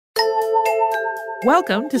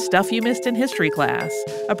Welcome to Stuff You Missed in History Class,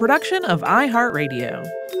 a production of iHeartRadio.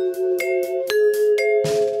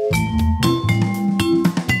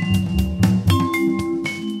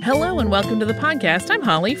 Hello and welcome to the podcast. I'm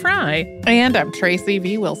Holly Fry. And I'm Tracy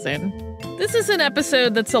V. Wilson. This is an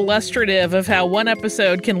episode that's illustrative of how one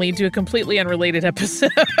episode can lead to a completely unrelated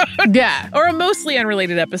episode. Yeah. Or a mostly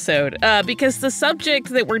unrelated episode. Because the subject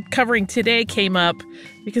that we're covering today came up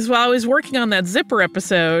because while I was working on that Zipper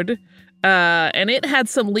episode, and it had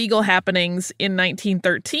some legal happenings in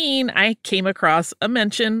 1913, I came across a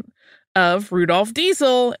mention of Rudolf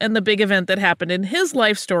Diesel and the big event that happened in his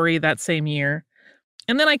life story that same year.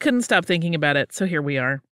 And then I couldn't stop thinking about it, so here we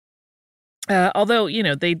are. Although,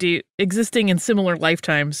 they do existing in similar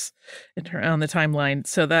lifetimes on the timeline,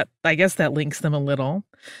 so that I guess that links them a little.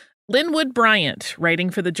 Linwood Bryant, writing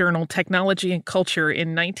for the journal Technology and Culture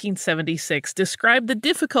in 1976, described the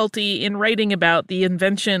difficulty in writing about the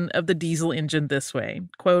invention of the diesel engine this way.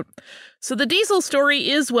 Quote, "So the diesel story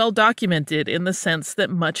is well documented in the sense that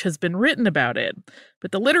much has been written about it,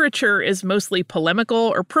 but the literature is mostly polemical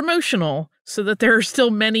or promotional, so that there are still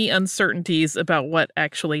many uncertainties about what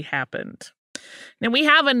actually happened." Now, we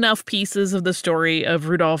have enough pieces of the story of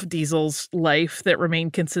Rudolf Diesel's life that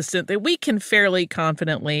remain consistent that we can fairly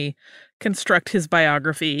confidently construct his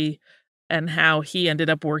biography and how he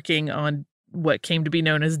ended up working on what came to be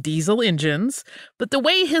known as diesel engines. But the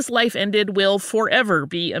way his life ended will forever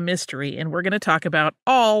be a mystery, and we're going to talk about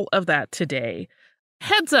all of that today.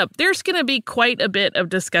 Heads up, there's going to be quite a bit of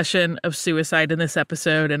discussion of suicide in this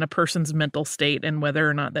episode and a person's mental state and whether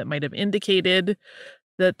or not that might have indicated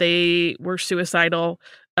that they were suicidal.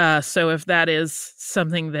 So if that is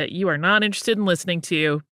something that you are not interested in listening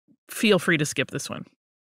to, feel free to skip this one.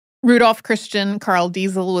 Rudolf Christian Karl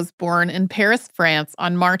Diesel was born in Paris, France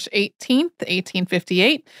on March 18th,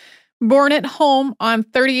 1858, born at home on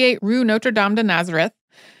 38 Rue Notre-Dame de Nazareth.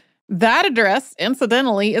 That address,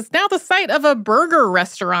 incidentally, is now the site of a burger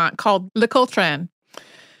restaurant called Le Coltrane.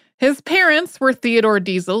 His parents were Theodore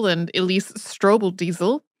Diesel and Elise Strobel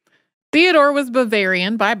Diesel. Theodore was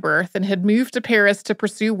Bavarian by birth and had moved to Paris to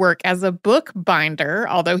pursue work as a bookbinder,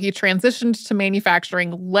 although he transitioned to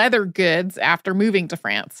manufacturing leather goods after moving to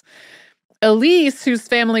France. Elise, whose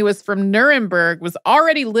family was from Nuremberg, was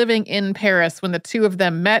already living in Paris when the two of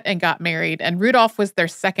them met and got married, and Rudolf was their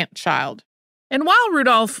second child. And while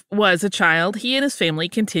Rudolf was a child, he and his family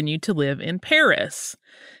continued to live in Paris.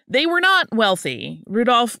 They were not wealthy.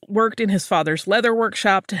 Rudolf worked in his father's leather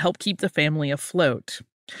workshop to help keep the family afloat.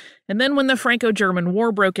 And then when the Franco-German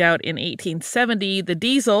War broke out in 1870, the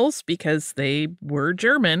Diesels, because they were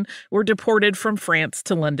German, were deported from France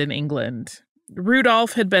to London, England.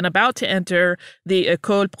 Rudolf had been about to enter the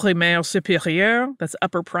École Primaire Supérieure, that's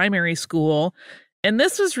upper primary school, and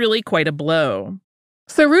this was really quite a blow.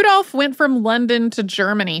 So Rudolf went from London to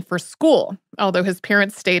Germany for school, although his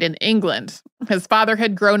parents stayed in England. His father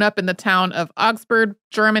had grown up in the town of Augsburg,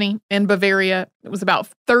 Germany, in Bavaria. It was about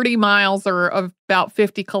 30 miles or about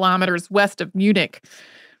 50 kilometers west of Munich.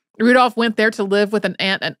 Rudolf went there to live with an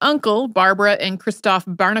aunt and uncle, Barbara and Christoph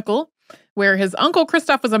Barnacle, where his uncle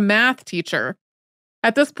Christoph was a math teacher.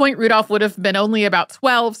 At this point, Rudolf would have been only about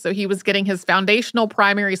 12, so he was getting his foundational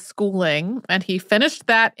primary schooling, and he finished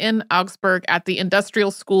that in Augsburg at the Industrial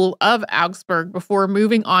School of Augsburg before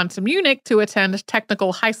moving on to Munich to attend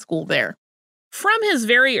technical high school there. From his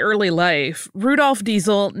very early life, Rudolf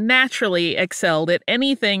Diesel naturally excelled at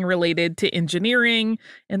anything related to engineering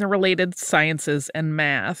and the related sciences and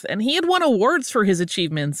math, and he had won awards for his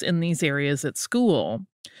achievements in these areas at school.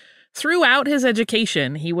 Throughout his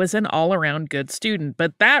education, he was an all-around good student,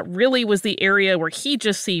 but that really was the area where he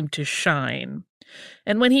just seemed to shine.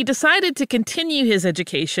 And when he decided to continue his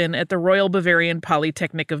education at the Royal Bavarian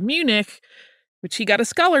Polytechnic of Munich, which he got a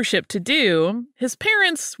scholarship to do, his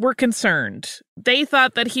parents were concerned. They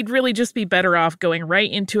thought that he'd really just be better off going right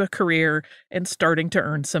into a career and starting to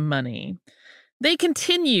earn some money. They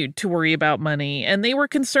continued to worry about money, and they were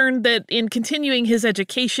concerned that in continuing his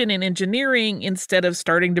education in engineering instead of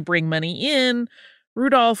starting to bring money in,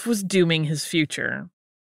 Rudolf was dooming his future.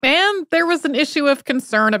 And there was an issue of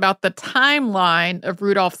concern about the timeline of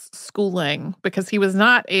Rudolf's schooling because he was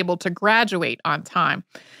not able to graduate on time.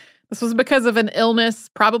 This was because of an illness,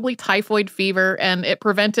 probably typhoid fever, and it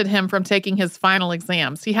prevented him from taking his final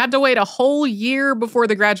exams. He had to wait a whole year before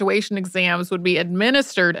the graduation exams would be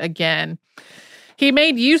administered again. He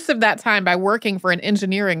made use of that time by working for an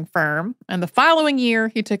engineering firm, and the following year,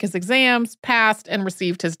 he took his exams, passed, and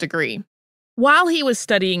received his degree. While he was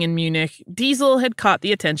studying in Munich, Diesel had caught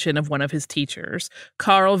the attention of one of his teachers,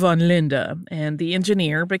 Karl von Linde, and the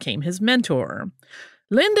engineer became his mentor.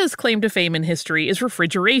 Linde's claim to fame in history is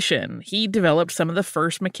refrigeration. He developed some of the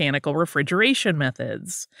first mechanical refrigeration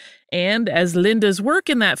methods. And as Linde's work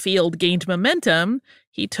in that field gained momentum,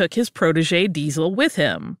 he took his protege Diesel with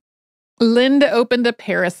him. Linde opened a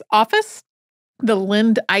Paris office, the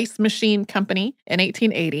Linde Ice Machine Company, in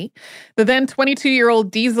 1880. The then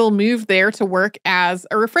 22-year-old Diesel moved there to work as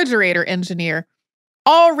a refrigerator engineer.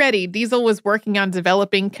 Already, Diesel was working on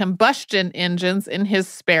developing combustion engines in his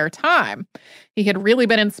spare time. He had really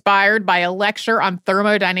been inspired by a lecture on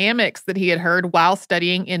thermodynamics that he had heard while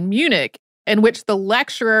studying in Munich, in which the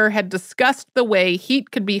lecturer had discussed the way heat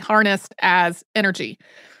could be harnessed as energy.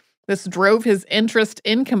 This drove his interest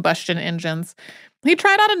in combustion engines. He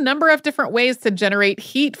tried out a number of different ways to generate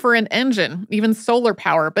heat for an engine, even solar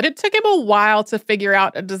power, but it took him a while to figure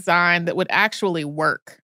out a design that would actually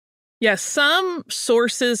work. Yes, some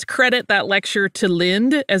sources credit that lecture to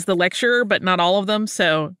Linde as the lecturer, but not all of them,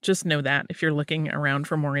 so just know that if you're looking around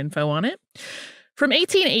for more info on it. From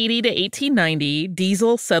 1880 to 1890,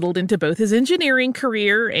 Diesel settled into both his engineering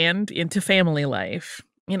career and into family life.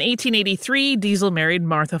 In 1883, Diesel married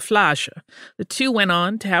Martha Flasche. The two went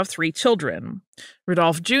on to have 3 children.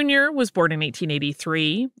 Rudolf Jr. was born in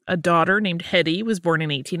 1883, a daughter named Hetty was born in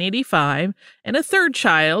 1885, and a third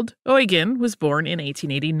child, Eugen, was born in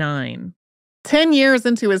 1889. 10 years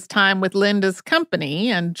into his time with Linde's company,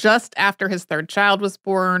 and just after his third child was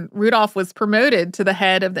born, Rudolf was promoted to the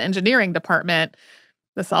head of the engineering department.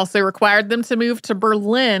 This also required them to move to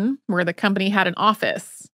Berlin, where the company had an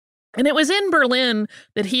office. And it was in Berlin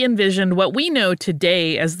that he envisioned what we know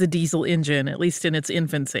today as the diesel engine, at least in its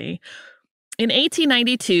infancy. In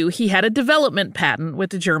 1892, he had a development patent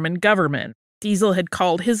with the German government. Diesel had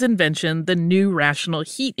called his invention the new rational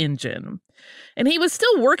heat engine. And he was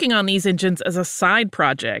still working on these engines as a side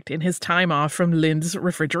project in his time off from Linde's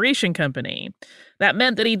refrigeration company. That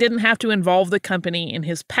meant that he didn't have to involve the company in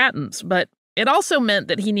his patents, but it also meant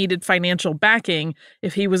that he needed financial backing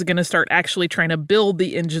if he was going to start actually trying to build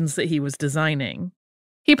the engines that he was designing.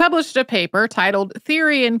 He published a paper titled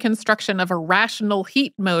Theory and Construction of a Rational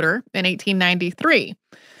Heat Motor in 1893.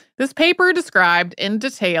 This paper described in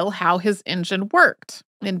detail how his engine worked.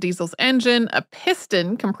 In Diesel's engine, a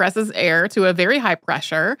piston compresses air to a very high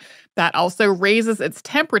pressure that also raises its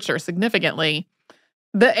temperature significantly.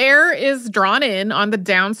 The air is drawn in on the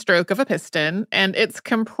downstroke of a piston, and it's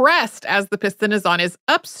compressed as the piston is on its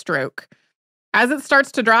upstroke. As it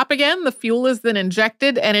starts to drop again, the fuel is then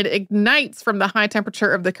injected, and it ignites from the high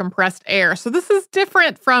temperature of the compressed air. So this is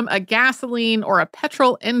different from a gasoline or a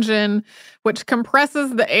petrol engine, which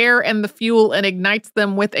compresses the air and the fuel and ignites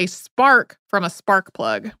them with a spark from a spark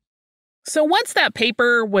plug. So once that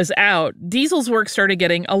paper was out, Diesel's work started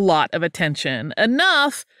getting a lot of attention,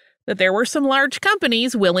 enough that there were some large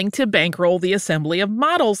companies willing to bankroll the assembly of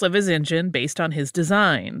models of his engine based on his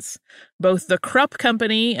designs. Both the Krupp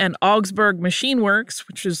Company and Augsburg Machine Works,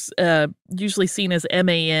 which is usually seen as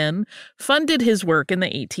MAN, funded his work in the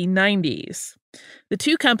 1890s. The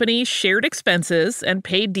two companies shared expenses and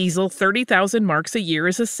paid Diesel 30,000 marks a year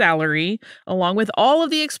as a salary, along with all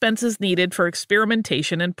of the expenses needed for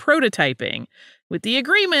experimentation and prototyping, with the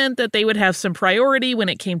agreement that they would have some priority when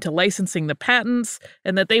it came to licensing the patents,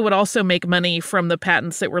 and that they would also make money from the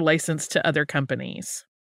patents that were licensed to other companies.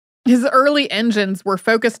 His early engines were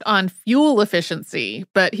focused on fuel efficiency,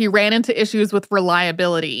 but he ran into issues with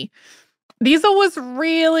reliability. Diesel was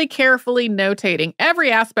really carefully notating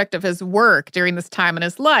every aspect of his work during this time in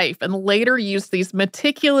his life, and later used these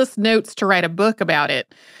meticulous notes to write a book about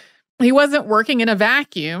it. He wasn't working in a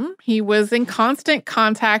vacuum. He was in constant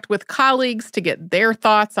contact with colleagues to get their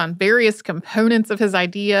thoughts on various components of his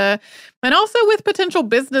idea, and also with potential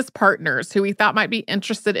business partners who he thought might be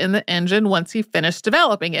interested in the engine once he finished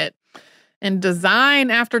developing it. In design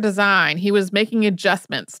after design, he was making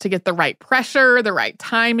adjustments to get the right pressure, the right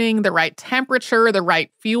timing, the right temperature, the right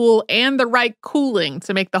fuel, and the right cooling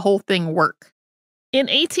to make the whole thing work. In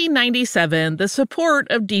 1897, the support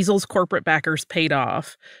of Diesel's corporate backers paid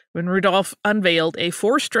off when Rudolf unveiled a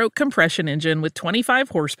 4-stroke compression engine with 25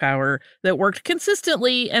 horsepower that worked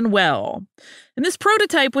consistently and well. And this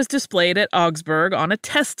prototype was displayed at Augsburg on a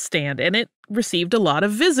test stand, and it received a lot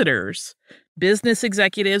of visitors. Business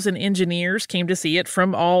executives and engineers came to see it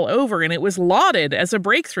from all over, and it was lauded as a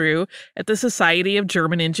breakthrough at the Society of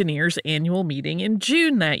German Engineers annual meeting in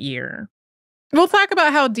June that year. We'll talk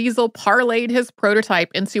about how Diesel parlayed his prototype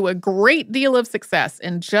into a great deal of success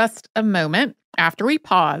in just a moment after we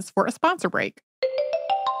pause for a sponsor break.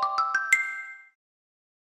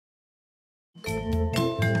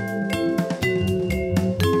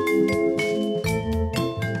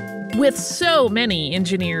 With so many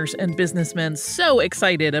engineers and businessmen so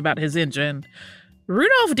excited about his engine,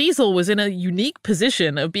 Rudolf Diesel was in a unique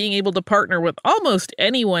position of being able to partner with almost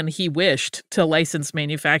anyone he wished to license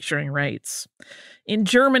manufacturing rights. In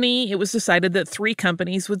Germany, it was decided that 3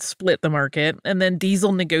 companies would split the market, and then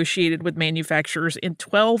Diesel negotiated with manufacturers in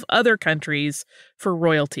 12 other countries for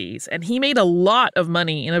royalties. And he made a lot of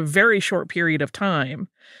money in a very short period of time,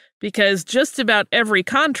 because just about every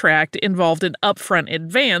contract involved an upfront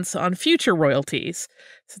advance on future royalties.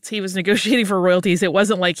 Since he was negotiating for royalties, it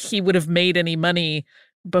wasn't like he would have made any money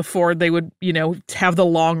before they would, have the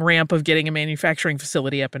long ramp of getting a manufacturing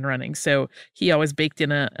facility up and running. So he always baked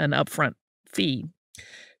in an upfront fee.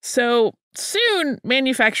 So soon,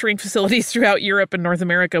 manufacturing facilities throughout Europe and North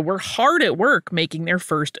America were hard at work making their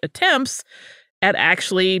first attempts at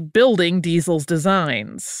actually building Diesel's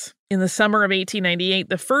designs. In the summer of 1898,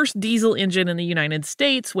 the first diesel engine in the United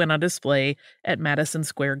States went on display at Madison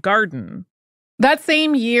Square Garden. That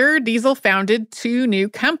same year, Diesel founded 2 new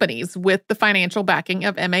companies with the financial backing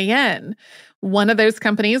of MAN. One of those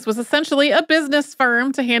companies was essentially a business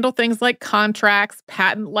firm to handle things like contracts,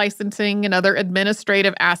 patent licensing, and other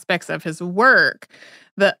administrative aspects of his work.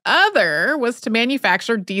 The other was to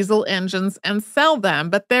manufacture diesel engines and sell them,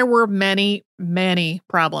 but there were many, many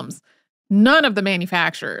problems. None of the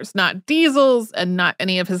manufacturers, not Diesel's and not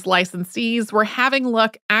any of his licensees, were having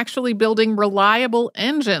luck actually building reliable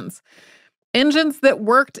engines. Engines that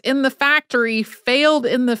worked in the factory failed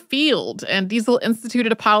in the field, and Diesel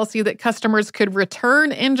instituted a policy that customers could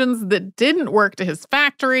return engines that didn't work to his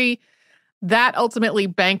factory. That ultimately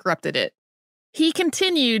bankrupted it. He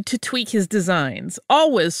continued to tweak his designs,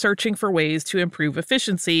 always searching for ways to improve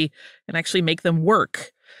efficiency and actually make them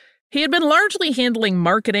work. He had been largely handling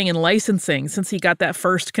marketing and licensing since he got that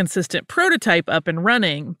first consistent prototype up and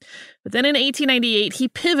running. But then in 1898, he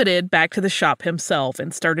pivoted back to the shop himself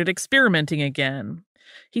and started experimenting again.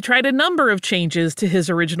 He tried a number of changes to his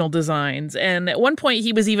original designs, and at one point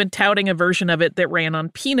he was even touting a version of it that ran on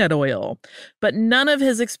peanut oil. But none of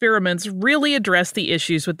his experiments really addressed the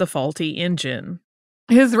issues with the faulty engine.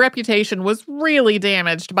 His reputation was really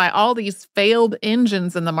damaged by all these failed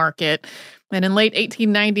engines in the market, and in late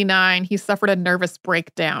 1899, he suffered a nervous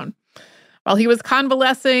breakdown. While he was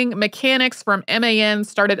convalescing, mechanics from MAN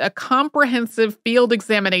started a comprehensive field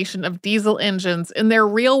examination of diesel engines in their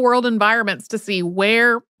real-world environments to see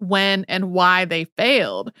where, when, and why they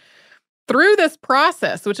failed. Through this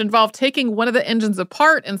process, which involved taking one of the engines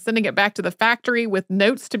apart and sending it back to the factory with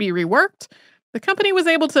notes to be reworked, the company was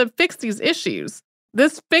able to fix these issues.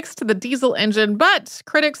 This fixed the diesel engine, but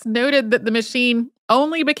critics noted that the machine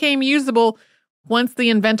only became usable once the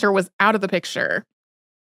inventor was out of the picture.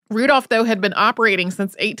 Rudolf, though, had been operating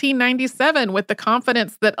since 1897 with the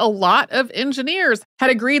confidence that a lot of engineers had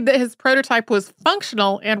agreed that his prototype was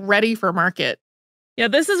functional and ready for market. Yeah,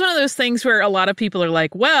 this is one of those things where a lot of people are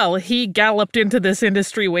like, well, he galloped into this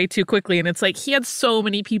industry way too quickly. And it's like he had so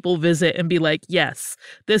many people visit and be like, yes,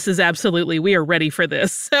 this is absolutely, we are ready for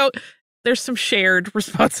this. So there's some shared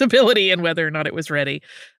responsibility in whether or not it was ready.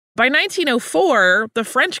 By 1904, the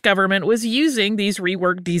French government was using these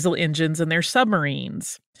reworked diesel engines in their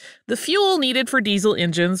submarines. The fuel needed for diesel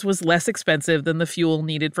engines was less expensive than the fuel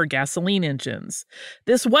needed for gasoline engines.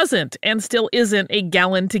 This wasn't, and still isn't, a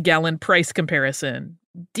gallon-to-gallon price comparison.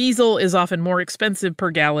 Diesel is often more expensive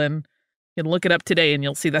per gallon. You can look it up today and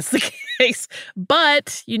you'll see that's the case.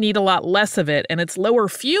 But you need a lot less of it, and its lower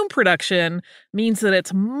fume production means that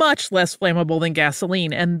it's much less flammable than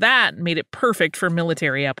gasoline, and that made it perfect for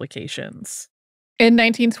military applications. In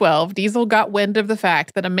 1912, Diesel got wind of the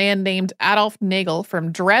fact that a man named Adolf Nagel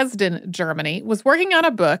from Dresden, Germany, was working on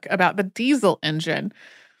a book about the diesel engine.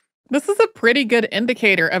 This is a pretty good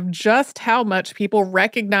indicator of just how much people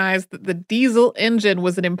recognized that the diesel engine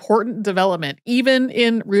was an important development, even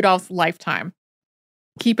in Rudolf's lifetime.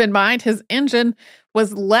 Keep in mind, his engine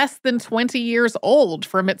was less than 20 years old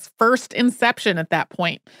from its first inception at that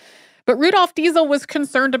point. But Rudolf Diesel was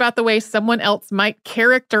concerned about the way someone else might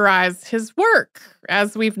characterize his work.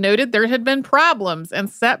 As we've noted, there had been problems and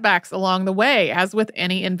setbacks along the way, as with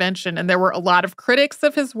any invention, and there were a lot of critics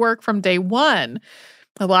of his work from day one.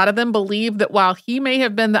 A lot of them believed that while he may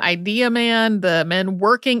have been the idea man, the men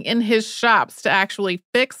working in his shops to actually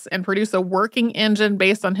fix and produce a working engine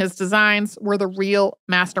based on his designs were the real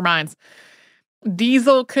masterminds.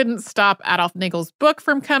 Diesel couldn't stop Adolf Nagel's book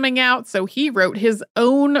from coming out, so he wrote his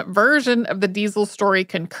own version of the Diesel story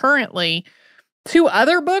concurrently. 2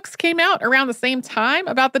 other books came out around the same time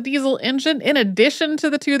about the diesel engine, in addition to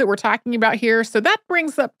the 2 that we're talking about here. So that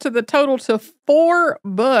brings up to the total to 4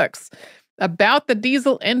 books about the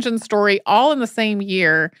diesel engine story, all in the same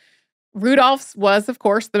year. Rudolph's was, of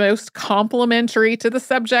course, the most complimentary to the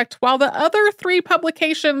subject, while the other 3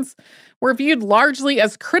 publications were viewed largely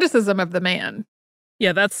as criticism of the man.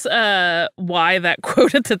 Yeah, that's why that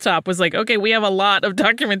quote at the top was like, okay, we have a lot of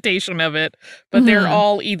documentation of it, but they're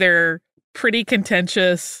all either pretty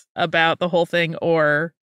contentious about the whole thing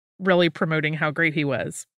or really promoting how great he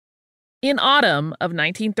was. In autumn of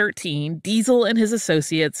 1913, Diesel and his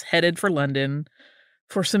associates headed for London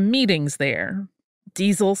for some meetings there.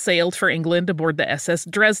 Diesel sailed for England aboard the SS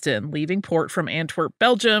Dresden, leaving port from Antwerp,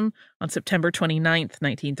 Belgium on September 29th,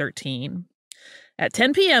 1913. At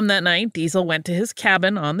 10 p.m. that night, Diesel went to his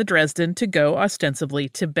cabin on the Dresden to go ostensibly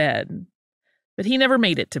to bed. But he never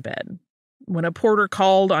made it to bed. When a porter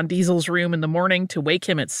called on Diesel's room in the morning to wake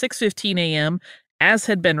him at 6:15 a.m., as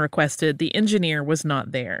had been requested, the engineer was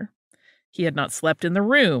not there. He had not slept in the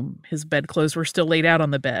room. His bedclothes were still laid out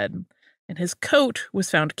on the bed, and his coat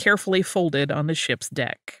was found carefully folded on the ship's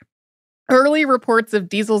deck. Early reports of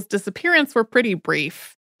Diesel's disappearance were pretty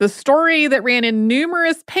brief. The story that ran in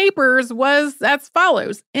numerous papers was as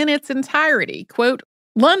follows in its entirety. Quote,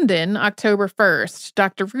 London, October 1st.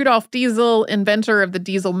 Dr. Rudolf Diesel, inventor of the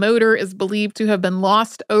diesel motor, is believed to have been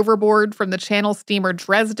lost overboard from the Channel steamer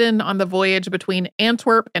Dresden on the voyage between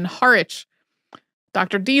Antwerp and Harwich.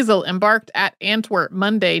 Dr. Diesel embarked at Antwerp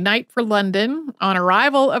Monday night for London. On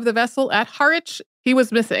arrival of the vessel at Harwich, he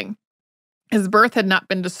was missing. His berth had not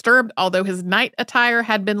been disturbed, although his night attire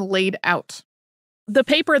had been laid out. The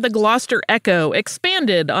paper The Gloucester Echo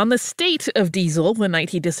expanded on the state of Diesel the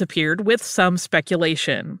night he disappeared with some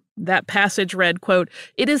speculation. That passage read, quote,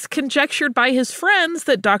 "It is conjectured by his friends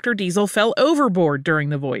that Dr. Diesel fell overboard during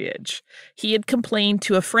the voyage. He had complained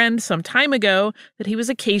to a friend some time ago that he was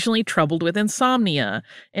occasionally troubled with insomnia,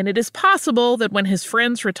 and it is possible that when his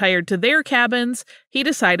friends retired to their cabins, he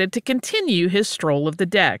decided to continue his stroll of the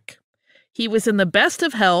deck. He was in the best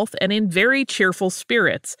of health and in very cheerful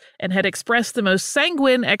spirits, and had expressed the most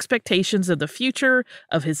sanguine expectations of the future,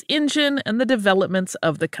 of his engine, and the developments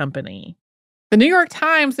of the company." The New York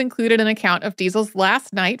Times included an account of Diesel's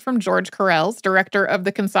last night from George Carrells, director of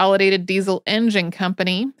the Consolidated Diesel Engine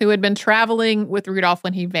Company, who had been traveling with Rudolph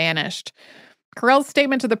when he vanished. Carrell's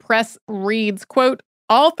statement to the press reads, quote,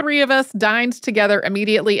 "All 3 of us dined together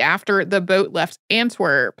immediately after the boat left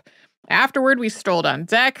Antwerp. Afterward, we strolled on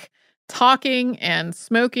deck, talking and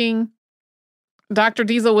smoking. Dr.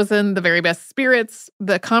 Diesel was in the very best spirits.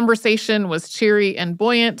 The conversation was cheery and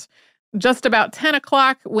buoyant. Just about 10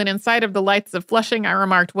 o'clock, when in sight of the lights of Flushing, I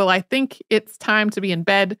remarked, 'Well, I think it's time to be in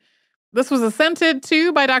bed.' This was assented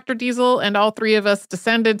to by Dr. Diesel, and all 3 of us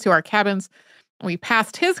descended to our cabins. We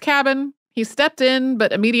passed his cabin. He stepped in,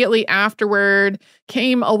 but immediately afterward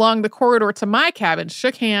came along the corridor to my cabin,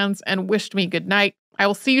 shook hands, and wished me good night. I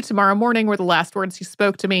will see you tomorrow morning," were the last words he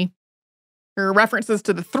spoke to me. There are references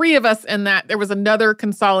to the 3 of us in that there was another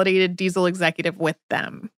Consolidated Diesel executive with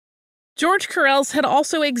them. George Carrells had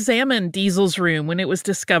also examined Diesel's room when it was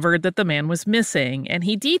discovered that the man was missing, and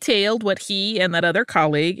he detailed what he and that other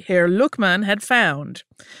colleague, Herr Luckmann, had found.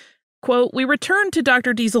 Quote, "We returned to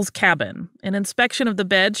Dr. Diesel's cabin. An inspection of the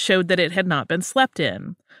bed showed that it had not been slept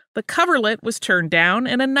in. The coverlet was turned down,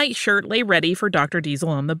 and a nightshirt lay ready for Dr. Diesel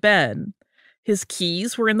on the bed. His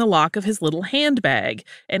keys were in the lock of his little handbag,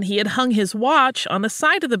 and he had hung his watch on the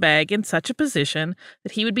side of the bag in such a position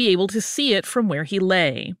that he would be able to see it from where he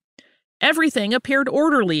lay. Everything appeared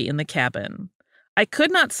orderly in the cabin. I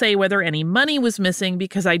could not say whether any money was missing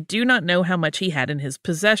because I do not know how much he had in his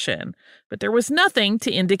possession, but there was nothing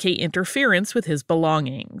to indicate interference with his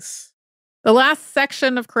belongings." The last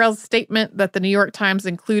section of Carrell's statement that the New York Times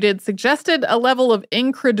included suggested a level of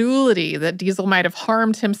incredulity that Diesel might have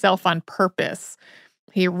harmed himself on purpose.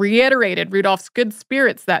 He reiterated Rudolph's good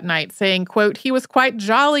spirits that night, saying, quote, "He was quite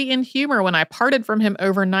jolly in humor when I parted from him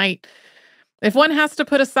overnight. If one has to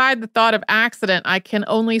put aside the thought of accident, I can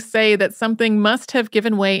only say that something must have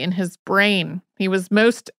given way in his brain. He was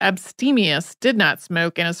most abstemious, did not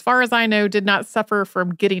smoke, and as far as I know, did not suffer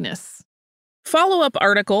from giddiness." Follow-up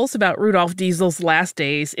articles about Rudolf Diesel's last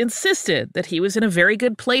days insisted that he was in a very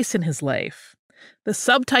good place in his life. The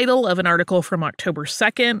subtitle of an article from October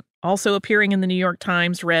 2nd, also appearing in the New York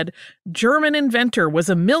Times, read, "German inventor was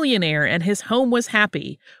a millionaire and his home was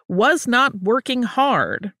happy, was not working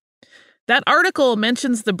hard." That article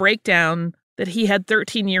mentions the breakdown that he had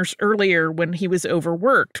 13 years earlier when he was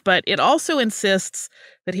overworked, but it also insists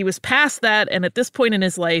that he was past that, and at this point in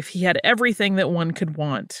his life, he had everything that one could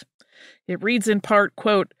want. It reads in part,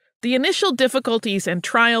 quote, "The initial difficulties and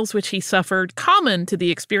trials which he suffered, common to the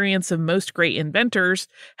experience of most great inventors,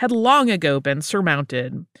 had long ago been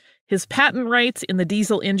surmounted. His patent rights in the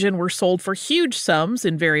diesel engine were sold for huge sums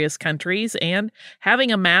in various countries, and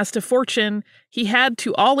having amassed a fortune, he had,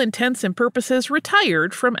 to all intents and purposes,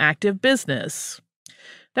 retired from active business.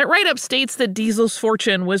 That write-up states that Diesel's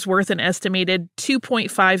fortune was worth an estimated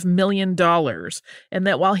 $2.5 million, and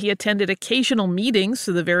that while he attended occasional meetings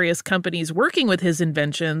to the various companies working with his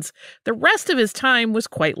inventions, the rest of his time was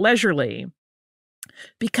quite leisurely.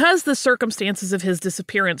 Because the circumstances of his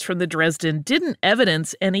disappearance from the Dresden didn't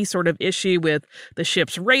evidence any sort of issue with the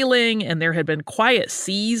ship's railing, and there had been quiet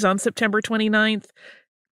seas on September 29th,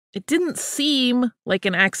 it didn't seem like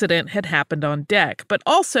an accident had happened on deck. But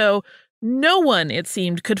also, no one, it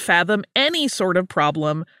seemed, could fathom any sort of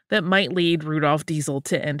problem that might lead Rudolf Diesel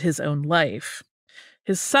to end his own life.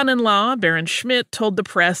 His son-in-law, Baron Schmidt, told the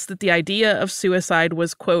press that the idea of suicide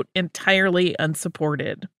was, quote, entirely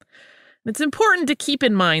unsupported. It's important to keep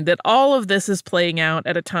in mind that all of this is playing out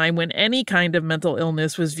at a time when any kind of mental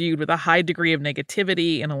illness was viewed with a high degree of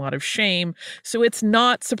negativity and a lot of shame, so it's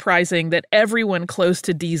not surprising that everyone close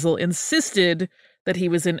to Diesel insisted that he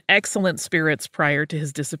was in excellent spirits prior to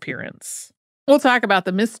his disappearance. We'll talk about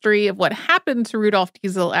the mystery of what happened to Rudolf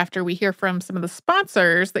Diesel after we hear from some of the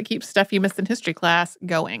sponsors that keep Stuff You Missed in History Class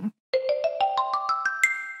going.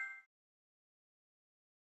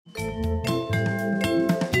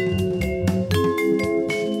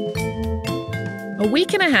 A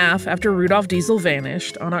week and a half after Rudolf Diesel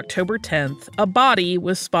vanished, on October 10th, a body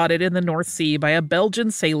was spotted in the North Sea by a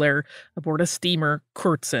Belgian sailor aboard a steamer,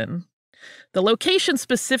 Kurtzen. The location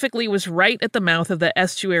specifically was right at the mouth of the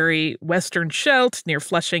estuary Western Scheldt near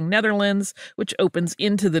Flushing, Netherlands, which opens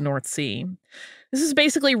into the North Sea. This is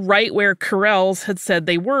basically right where Kurels had said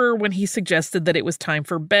they were when he suggested that it was time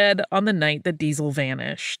for bed on the night that Diesel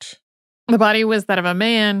vanished. The body was that of a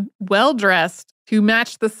man, well-dressed, who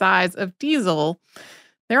matched the size of Diesel.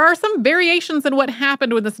 There are some variations in what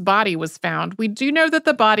happened when this body was found. We do know that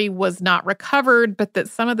the body was not recovered, but that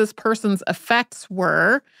some of this person's effects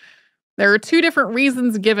were. There are two different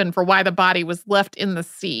reasons given for why the body was left in the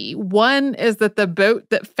sea. One is that the boat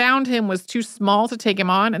that found him was too small to take him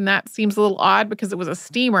on, and that seems a little odd because it was a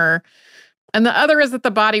steamer. And the other is that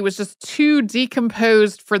the body was just too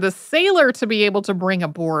decomposed for the sailor to be able to bring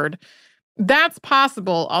aboard. That's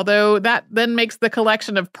possible, although that then makes the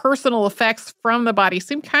collection of personal effects from the body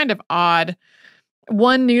seem kind of odd.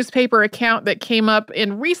 One newspaper account that came up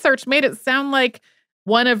in research made it sound like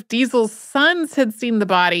one of Diesel's sons had seen the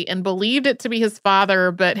body and believed it to be his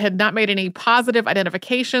father, but had not made any positive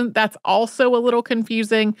identification. That's also a little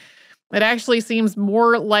confusing. It actually seems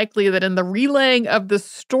more likely that in the relaying of the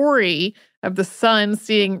story of the son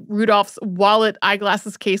seeing Rudolph's wallet,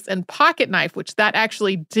 eyeglasses case, and pocket knife, which that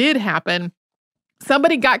actually did happen,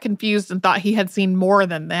 somebody got confused and thought he had seen more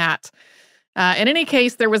than that. In any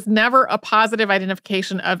case, there was never a positive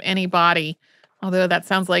identification of any body, although that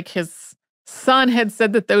sounds like his son had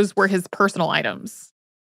said that those were his personal items.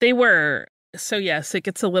 They were. So yes, it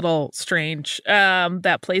gets a little strange.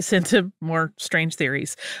 That plays into more strange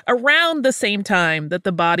theories. Around the same time that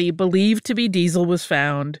the body believed to be Diesel was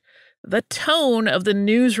found, the tone of the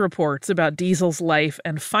news reports about Diesel's life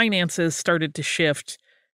and finances started to shift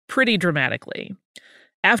pretty dramatically.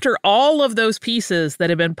 After all of those pieces that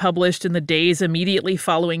had been published in the days immediately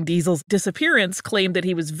following Diesel's disappearance claimed that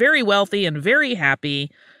he was very wealthy and very happy,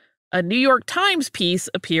 a New York Times piece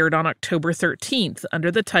appeared on October 13th under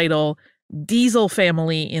the title, "Diesel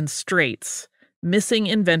Family in Straits. Missing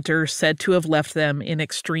Inventor Said to Have Left Them in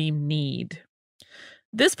Extreme Need."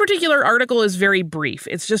 This particular article is very brief.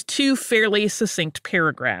 It's just two fairly succinct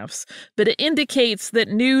paragraphs, but it indicates that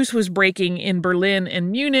news was breaking in Berlin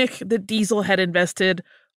and Munich that Diesel had invested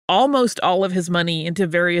almost all of his money into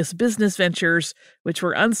various business ventures, which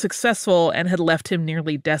were unsuccessful and had left him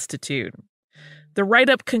nearly destitute. The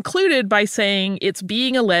write-up concluded by saying it's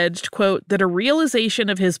being alleged, quote, that a realization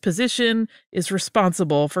of his position is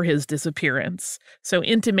responsible for his disappearance. So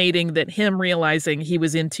intimating that him realizing he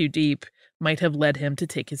was in too deep might have led him to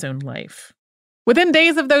take his own life. Within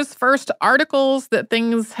days of those first articles that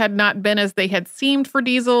things had not been as they had seemed for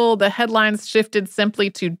Diesel, the headlines shifted simply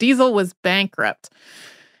to Diesel was bankrupt.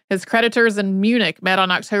 His creditors in Munich met on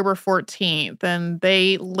October 14th, and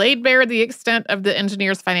they laid bare the extent of the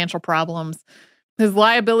engineer's financial problems. His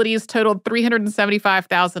liabilities totaled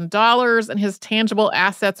 $375,000, and his tangible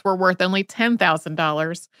assets were worth only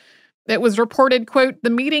 $10,000. It was reported, quote, the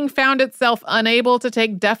meeting found itself unable to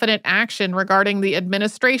take definite action regarding the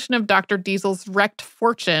administration of Dr. Diesel's wrecked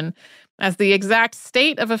fortune, as the exact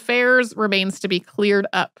state of affairs remains to be cleared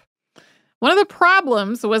up. One of the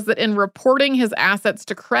problems was that in reporting his assets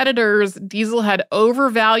to creditors, Diesel had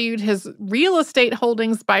overvalued his real estate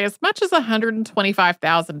holdings by as much as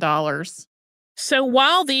 $125,000. So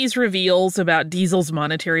while these reveals about Diesel's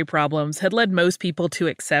monetary problems had led most people to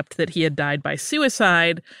accept that he had died by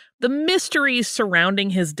suicide, the mysteries surrounding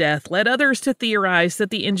his death led others to theorize that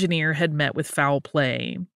the engineer had met with foul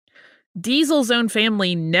play. Diesel's own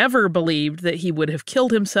family never believed that he would have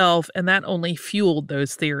killed himself, and that only fueled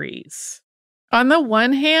those theories. On the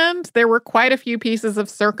one hand, there were quite a few pieces of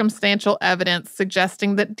circumstantial evidence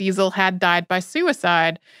suggesting that Diesel had died by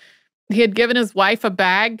suicide. He had given his wife a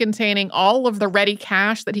bag containing all of the ready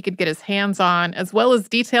cash that he could get his hands on, as well as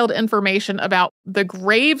detailed information about the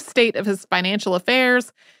grave state of his financial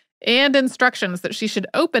affairs and instructions that she should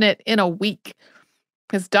open it in a week.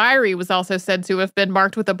 His diary was also said to have been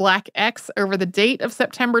marked with a black X over the date of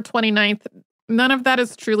September 29th. None of that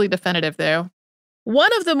is truly definitive, though.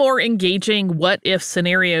 One of the more engaging what-if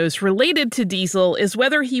scenarios related to Diesel is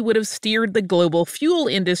whether he would have steered the global fuel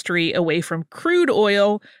industry away from crude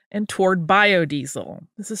oil and toward biodiesel.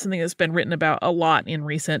 This is something that's been written about a lot in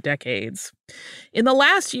recent decades. In the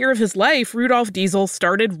last year of his life, Rudolf Diesel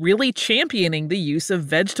started really championing the use of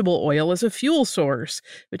vegetable oil as a fuel source,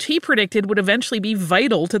 which he predicted would eventually be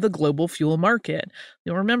vital to the global fuel market.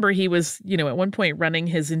 You'll remember he was, at one point running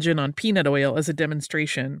his engine on peanut oil as a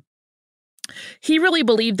demonstration. He really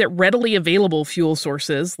believed that readily available fuel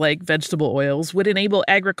sources, like vegetable oils, would enable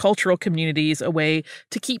agricultural communities a way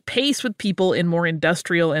to keep pace with people in more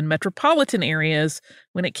industrial and metropolitan areas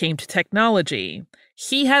when it came to technology.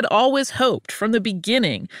 He had always hoped from the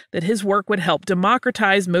beginning that his work would help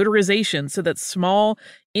democratize motorization so that small,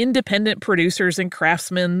 independent producers and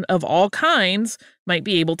craftsmen of all kinds might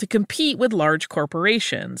be able to compete with large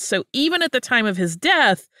corporations. So even at the time of his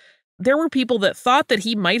death, there were people that thought that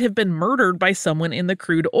he might have been murdered by someone in the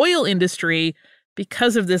crude oil industry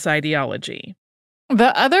because of this ideology.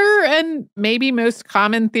 The other and maybe most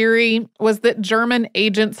common theory was that German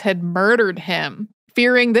agents had murdered him,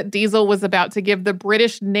 fearing that Diesel was about to give the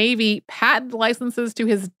British Navy patent licenses to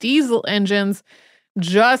his diesel engines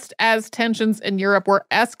just as tensions in Europe were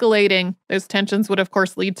escalating. Those tensions would, of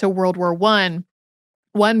course, lead to World War I.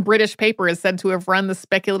 One British paper is said to have run the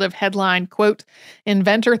speculative headline, quote,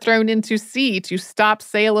 "Inventor thrown into sea to stop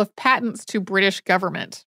sale of patents to British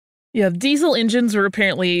government." Yeah, diesel engines were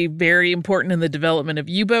apparently very important in the development of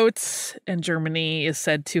U-boats, and Germany is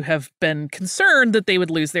said to have been concerned that they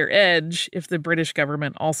would lose their edge if the British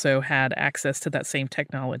government also had access to that same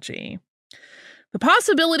technology. The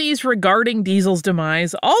possibilities regarding Diesel's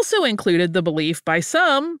demise also included the belief by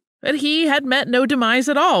some that he had met no demise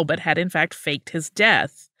at all, but had in fact faked his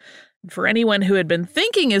death. And for anyone who had been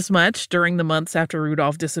thinking as much during the months after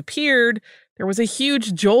Rudolf disappeared, there was a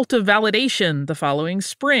huge jolt of validation the following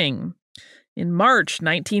spring. In March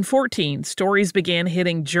 1914, stories began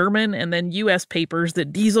hitting German and then U.S. papers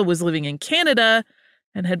that Diesel was living in Canada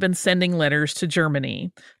and had been sending letters to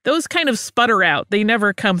Germany. Those kind of sputter out. They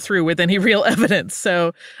never come through with any real evidence.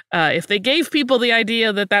 So if they gave people the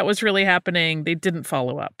idea that that was really happening, they didn't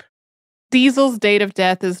follow up. Diesel's date of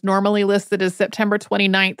death is normally listed as September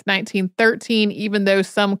 29th, 1913, even though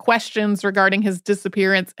some questions regarding his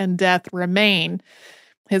disappearance and death remain.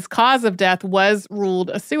 His cause of death was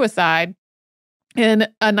ruled a suicide. In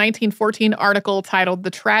a 1914 article titled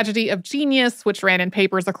 "The Tragedy of Genius," which ran in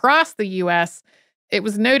papers across the U.S., it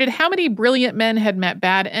was noted how many brilliant men had met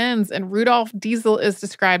bad ends, and Rudolf Diesel is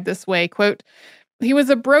described this way, quote, "He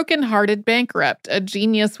was a broken-hearted bankrupt, a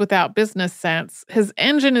genius without business sense. His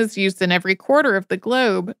engine is used in every quarter of the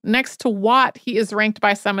globe. Next to Watt, he is ranked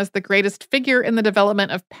by some as the greatest figure in the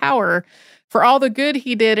development of power. For all the good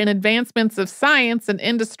he did in advancements of science and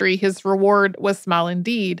industry, his reward was small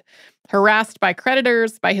indeed. Harassed by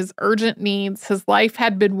creditors, by his urgent needs, his life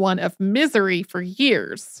had been one of misery for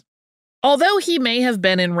years." Although he may have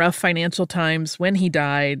been in rough financial times when he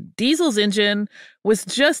died, Diesel's engine was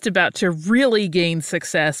just about to really gain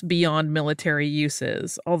success beyond military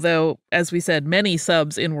uses, although, as we said, many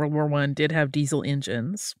subs in World War I did have diesel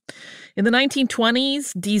engines. In the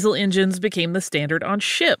 1920s, diesel engines became the standard on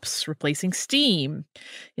ships, replacing steam.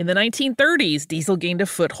 In the 1930s, diesel gained a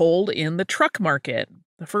foothold in the truck market.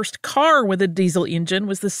 The first car with a diesel engine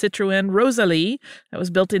was the Citroën Rosalie that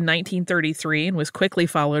was built in 1933 and was quickly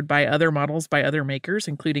followed by other models by other makers,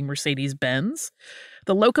 including Mercedes-Benz.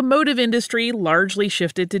 The locomotive industry largely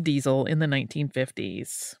shifted to diesel in the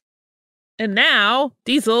 1950s. And now,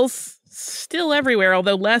 diesel's still everywhere,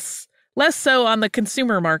 although less so on the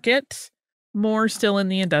consumer market, more still in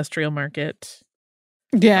the industrial market.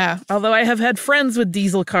 Yeah. Although I have had friends with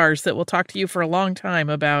diesel cars that will talk to you for a long time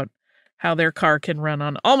about how their car can run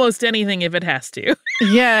on almost anything if it has to.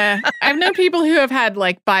 Yeah. I've known people who have had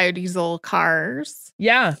like biodiesel cars.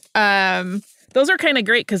 Yeah. Those are kind of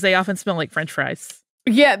great because they often smell like French fries.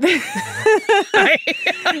 Yeah. The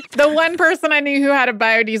one person I knew who had a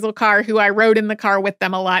biodiesel car who I rode in the car with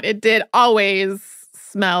them a lot, it did always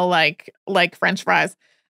smell like French fries.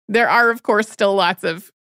 There are, of course, still lots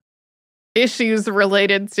of issues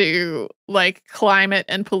related to like climate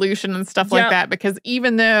and pollution and stuff like that, because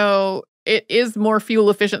even though it is more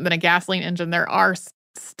fuel efficient than a gasoline engine, there are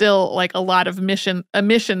still like a lot of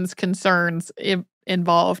emissions concerns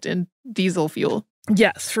involved in diesel fuel.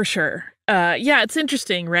 Yes, for sure. Yeah, it's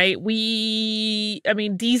interesting, right?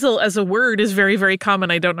 Diesel as a word is very, very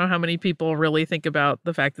common. I don't know how many people really think about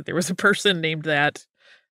the fact that there was a person named that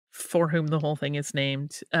for whom the whole thing is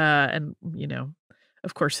named. And,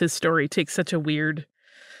 of course, his story takes such a weird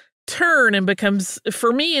turn and becomes,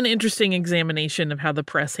 for me, an interesting examination of how the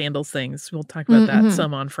press handles things. We'll talk about that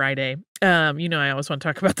some on Friday. I always want to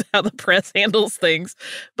talk about how the press handles things.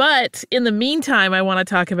 But in the meantime, I want to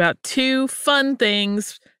talk about two fun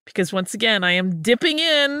things, because once again, I am dipping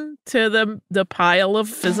in to the pile of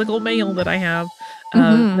physical mail that I have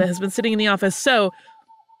that has been sitting in the office. So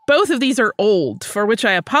both of these are old, for which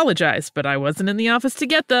I apologize, but I wasn't in the office to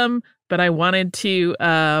get them. But I wanted to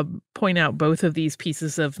point out both of these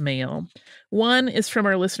pieces of mail. One is from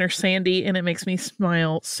our listener, Sandy, and it makes me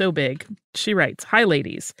smile so big. She writes, "Hi,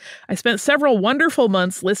 ladies. I spent several wonderful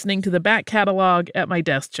months listening to the back catalog at my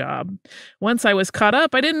desk job. Once I was caught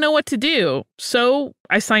up, I didn't know what to do, so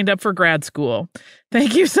I signed up for grad school.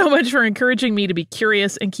 Thank you so much for encouraging me to be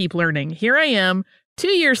curious and keep learning. Here I am, 2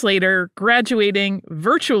 years later, graduating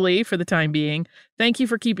virtually for the time being. Thank you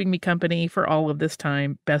for keeping me company for all of this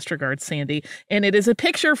time. Best regards, Sandy." And it is a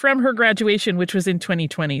picture from her graduation, which was in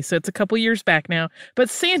 2020. So it's a couple years back now. But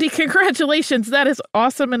Sandy, congratulations. That is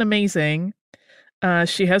awesome and amazing.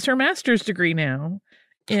 She has her master's degree now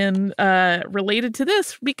in related to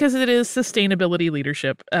this because it is sustainability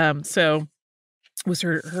leadership. So was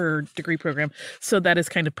her degree program. So that is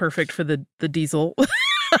kind of perfect for the diesel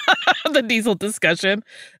the diesel discussion.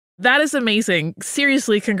 That is amazing.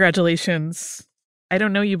 Seriously, congratulations. I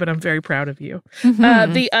don't know you, but I'm very proud of you.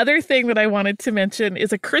 The other thing that I wanted to mention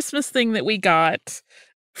is a Christmas thing that we got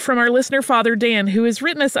from our listener, Father Dan, who has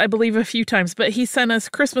written us, I believe, a few times, but he sent us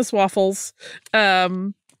Christmas waffles,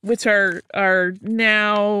 which are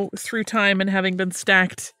now, through time and having been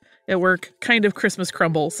stacked at work, kind of Christmas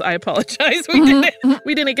crumbles. I apologize.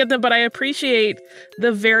 We didn't get them, but I appreciate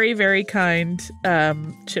the very, very kind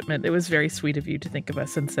shipment. It was very sweet of you to think of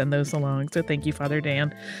us and send those along. So thank you, Father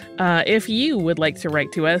Dan. If you would like to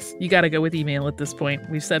write to us, you got to go with email at this point.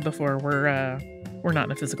 We've said before, we're not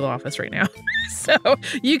in a physical office right now. So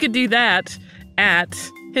you could do that at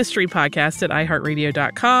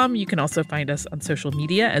historypodcast@iHeartRadio.com. You can also find us on social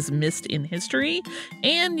media as Missed in History.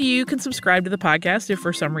 And you can subscribe to the podcast if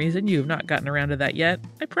for some reason you have not gotten around to that yet.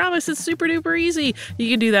 I promise it's super duper easy. You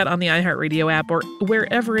can do that on the iHeartRadio app or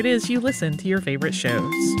wherever it is you listen to your favorite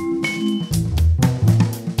shows.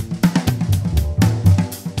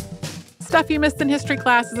 Stuff You Missed in History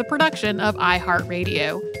Class is a production of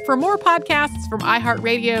iHeartRadio. For more podcasts from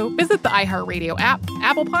iHeartRadio, visit the iHeartRadio app,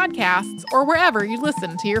 Apple Podcasts, or wherever you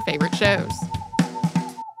listen to your favorite shows.